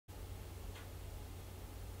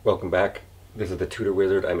Welcome back. This is the Tutor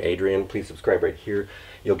Wizard. I'm Adrian. Please subscribe right here.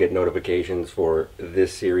 You'll get notifications for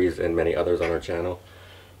this series and many others on our channel.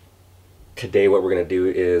 Today what we're going to do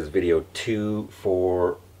is video 2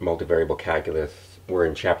 for multivariable calculus. We're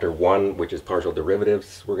in chapter 1, which is partial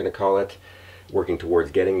derivatives, we're going to call it, working towards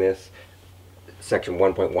getting this. Section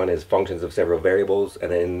 1.1 is functions of several variables,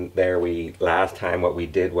 and in there last time what we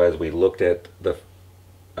did was we looked at the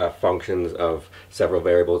functions of several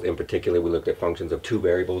variables. In particular, we looked at functions of two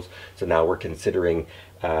variables. So now we're considering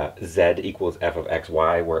z equals f of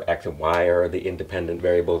xy, where x and y are the independent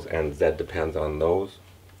variables and z depends on those.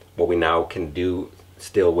 What we now can do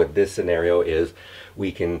still with this scenario is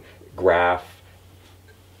we can sketch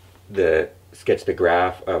the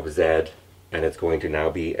graph of z, and it's going to now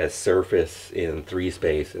be a surface in 3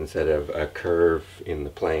 space instead of a curve in the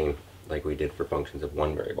plane like we did for functions of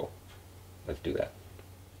one variable. Let's do that.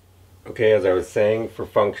 Okay, as I was saying, for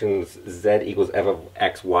functions z equals f of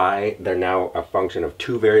xy, they're now a function of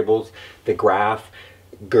two variables. The graph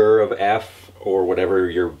gur of f, or whatever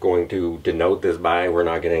you're going to denote this by, we're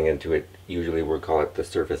not getting into it. Usually we'll call it the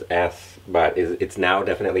surface S, but it's now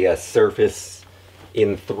definitely a surface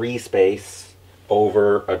in 3 space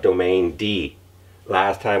over a domain D.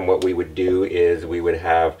 Last time what we would do is we would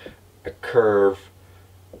have a curve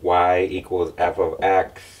y equals f of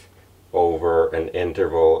x over an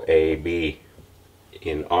interval AB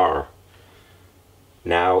in R.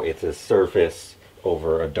 Now it's a surface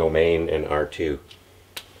over a domain in R2.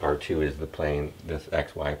 R2 is the plane, this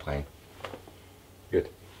XY plane. Good.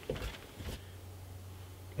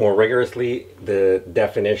 More rigorously, the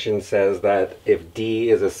definition says that if D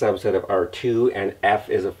is a subset of R2 and F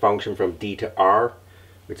is a function from D to R,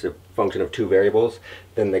 which is a function of two variables,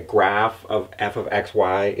 then the graph of f of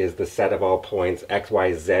xy is the set of all points x,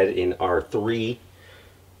 y, z in R3,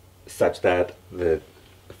 such that the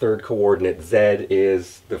third coordinate z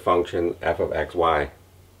is the function f of xy.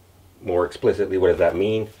 More explicitly, what does that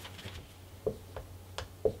mean?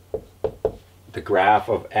 The graph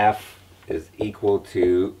of f is equal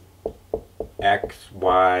to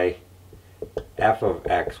xy, f of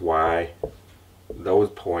xy, those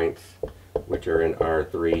points which are in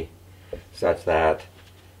R3, such that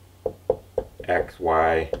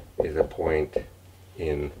xy is a point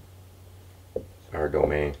in our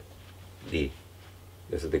domain D.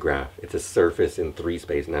 This is the graph. It's a surface in 3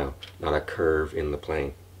 space now, not a curve in the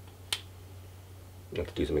plane.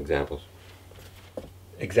 Let's do some examples.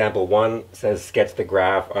 Example 1 says sketch the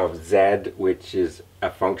graph of z, which is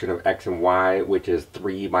a function of x and y, which is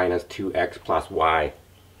 3 minus 2x plus y.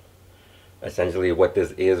 Essentially what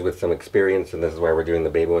this is, with some experience, and this is why we're doing the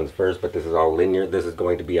baby ones first, but this is all linear. This is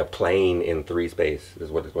going to be a plane in 3 space. This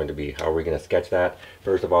is what it's going to be. How are we going to sketch that?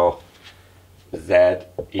 First of all, z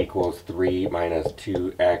equals 3 minus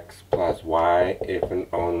 2x plus y, if and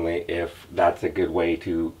only if. That's a good way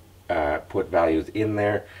to put values in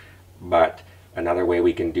there. But another way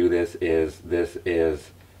we can do this is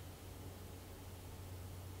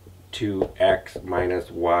 2x minus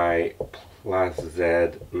y plus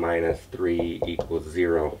z minus 3 equals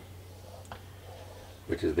 0,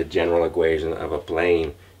 which is the general equation of a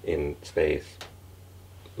plane in space.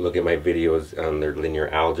 Look at my videos on their linear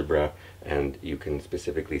algebra and you can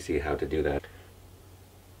specifically see how to do that.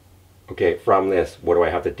 Okay, from this, what do I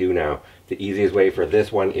have to do now? The easiest way for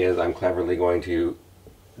this one is I'm cleverly going to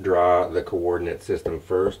draw the coordinate system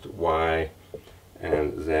first, y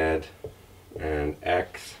and z and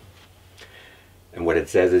x. And what it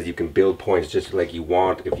says is you can build points just like you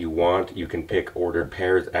want. If you want, you can pick ordered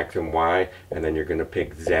pairs x and y, and then you're going to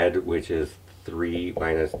pick z, which is 3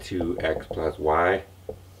 minus 2x plus y.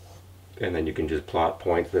 And then you can just plot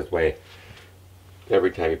points this way.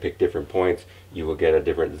 Every time you pick different points, you will get a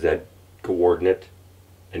different z coordinate.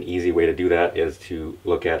 An easy way to do that is to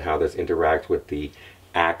look at how this interacts with the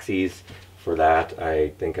axes. For that, I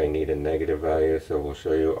think I need a negative value, so we'll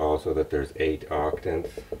show you also that there's 8 octants.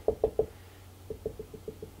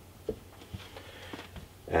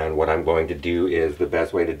 And what I'm going to do is, the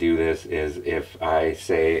best way to do this is if I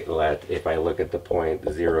say, if I look at the point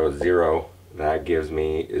 0, 0, that gives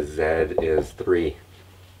me z is 3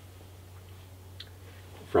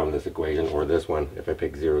 from this equation, or this one. If I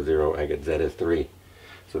pick 0, 0, I get z is 3.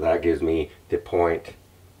 So that gives me the point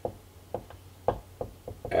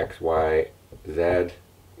x, y, z.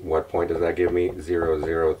 What point does that give me? 0,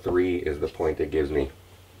 0, 3 is the point it gives me.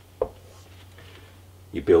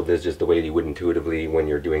 You build this just the way you would intuitively when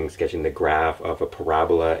you're sketching the graph of a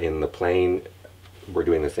parabola in the plane. We're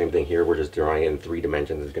doing the same thing here. We're just drawing it in 3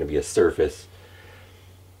 dimensions. It's going to be a surface.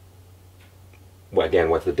 Well, again,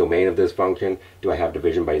 what's the domain of this function? Do I have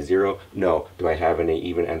division by 0? No. Do I have any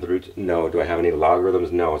even nth roots? No. Do I have any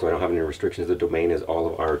logarithms? No. So I don't have any restrictions. The domain is all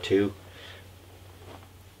of R2.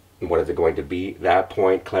 And what is it going to be? That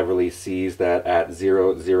point cleverly sees that at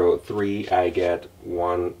 0, 0, 3, I get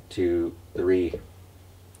 1, 2, 3.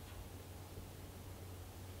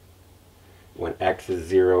 When x is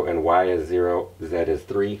 0 and y is 0, z is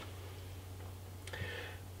 3.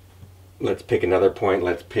 Let's pick another point.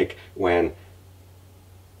 Let's pick when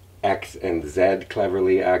x and z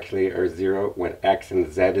cleverly actually are 0. When x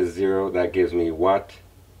and z is 0, that gives me what?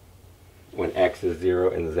 When x is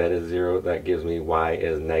 0 and z is 0, that gives me y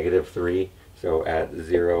is negative 3. So at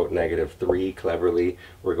 0, negative 3, cleverly,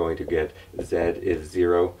 we're going to get z is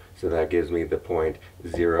 0. So that gives me the point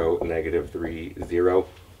 0, negative 3, 0.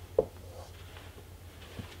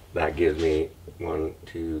 That gives me 1,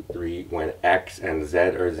 2, 3. When x and z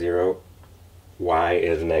are 0, y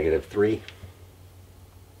is negative 3.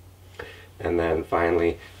 And then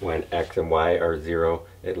finally, when x and y are 0,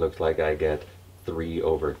 it looks like I get 3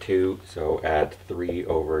 over 2. So at 3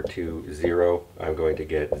 over 2, 0, I'm going to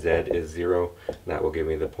get z is 0. That will give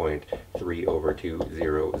me the point 3 over 2,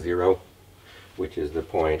 0, 0, which is the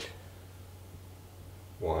point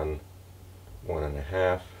 1,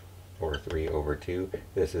 1.5, or 3 over 2.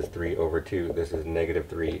 This is 3 over 2. This is negative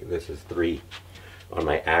 3. This is 3. On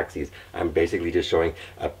my axes, I'm basically just showing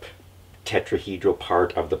a tetrahedral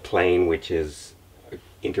part of the plane which is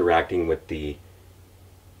interacting with the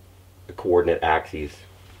coordinate axes.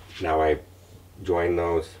 Now I join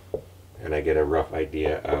those and I get a rough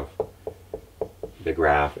idea of the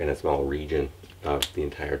graph in a small region of the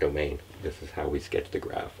entire domain. This is how we sketch the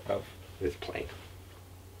graph of this plane.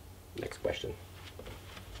 Next question.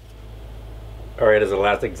 Alright, as a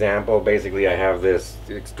last example, basically I have this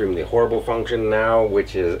extremely horrible function now,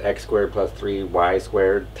 which is x squared plus 3y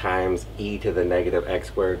squared times e to the negative x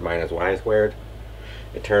squared minus y squared.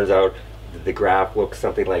 It turns out that the graph looks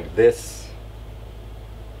something like this.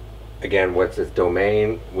 Again, what's its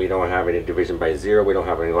domain? We don't have any division by 0, we don't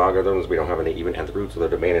have any logarithms, we don't have any even nth roots, so the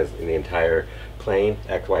domain is in the entire plane,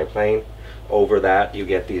 xy plane. Over that, you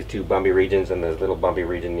get these two bumpy regions and this little bumpy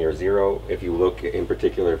region near 0. If you look, in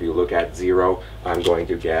particular, if you look at 0, I'm going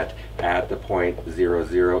to get at the point 0,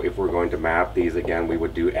 0. If we're going to map these again, we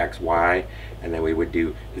would do x, y, and then we would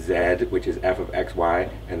do z, which is f of x, y,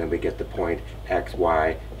 and then we get the point x,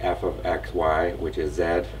 y, f of x, y, which is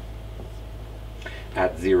z.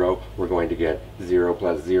 At 0, we're going to get 0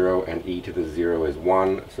 plus 0, and e to the 0 is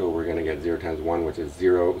 1, so we're going to get 0 times 1, which is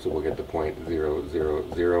 0, so we'll get the point 0, 0,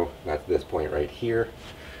 0. That's this point right here.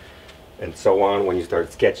 And so on. When you start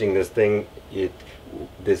sketching this thing,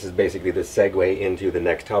 this is basically the segue into the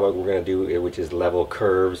next topic we're going to do, which is level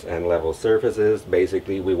curves and level surfaces.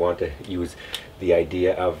 Basically, we want to use the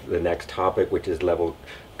idea of the next topic, which is level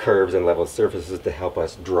curves and level surfaces, to help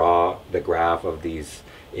us draw the graph of these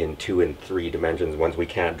in 2 and 3 dimensions. Once we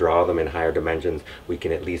can't draw them in higher dimensions, we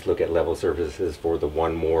can at least look at level surfaces for the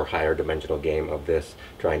one more higher dimensional game of this,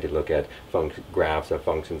 trying to look at graphs of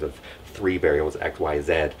functions of 3 variables, x, y,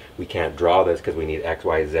 z. We can't draw this because we need x,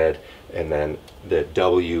 y, z, and then the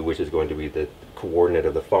w, which is going to be the coordinate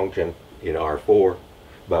of the function in R4,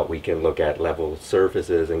 but we can look at level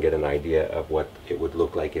surfaces and get an idea of what it would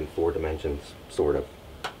look like in 4 dimensions, sort of.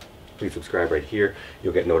 Please subscribe right here.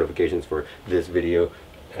 You'll get notifications for this video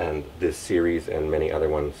and this series and many other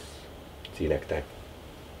ones. See you next time.